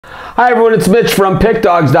Hi everyone, it's Mitch from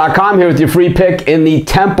PickDawgz.com here with your free pick in the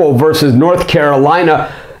Temple versus North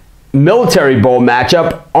Carolina Military Bowl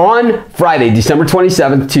matchup on Friday, December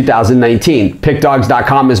 27th, 2019.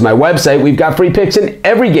 PickDawgz.com is my website. We've got free picks in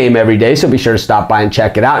every game every day, so be sure to stop by and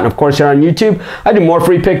check it out. And of course, here on YouTube, I do more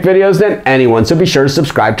free pick videos than anyone, so be sure to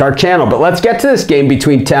subscribe to our channel. But let's get to this game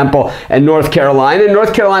between Temple and North Carolina.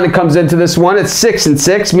 North Carolina comes into this one at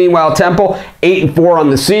 6-6. Meanwhile, Temple 8-4 on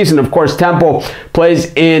the season. Of course, Temple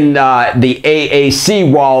plays in the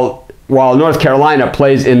AAC while North Carolina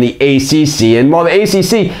plays in the ACC. And while the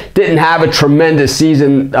ACC didn't have a tremendous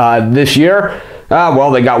season this year,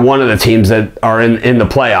 well, they got one of the teams that are in the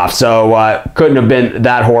playoffs, so couldn't have been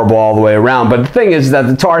that horrible all the way around. But the thing is that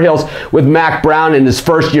the Tar Heels, with Mack Brown in his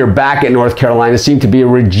first year back at North Carolina, seem to be a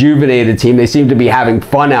rejuvenated team. They seem to be having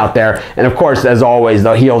fun out there. And of course, as always,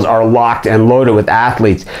 the Heels are locked and loaded with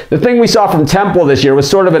athletes. The thing we saw from Temple this year was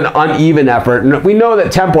sort of an uneven effort. And we know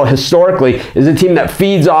that Temple historically is a team that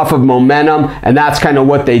feeds off of momentum, and that's kind of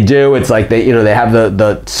what they do. It's like they have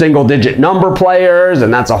the single-digit number players,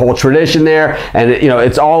 and that's a whole tradition there. And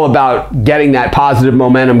it's all about getting that positive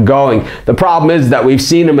momentum going. The problem is that we've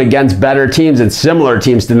seen them against better teams and similar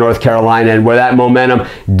teams to North Carolina, and where that momentum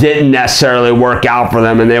didn't necessarily work out for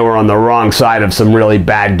them, and they were on the wrong side of some really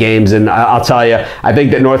bad games. And I'll tell you, I think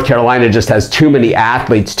that North Carolina just has too many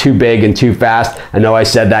athletes, too big and too fast. I know I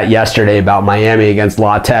said that yesterday about Miami against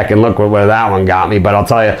La Tech, and look where that one got me. But I'll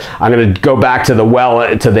tell you, I'm going to go back to the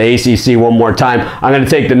ACC one more time. I'm going to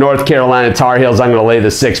take the North Carolina Tar Heels. I'm going to lay the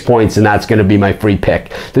 6 points, and that's going to be my free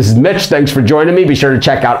pick. This is Mitch. Thanks for joining me. Be sure to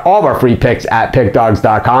check out all of our free picks at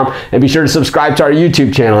PickDawgz.com, and be sure to subscribe to our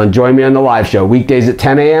YouTube channel and join me on the live show weekdays at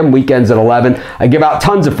 10 a.m., weekends at 11. I give out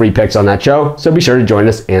tons of free picks on that show, so be sure to join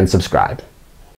us and subscribe.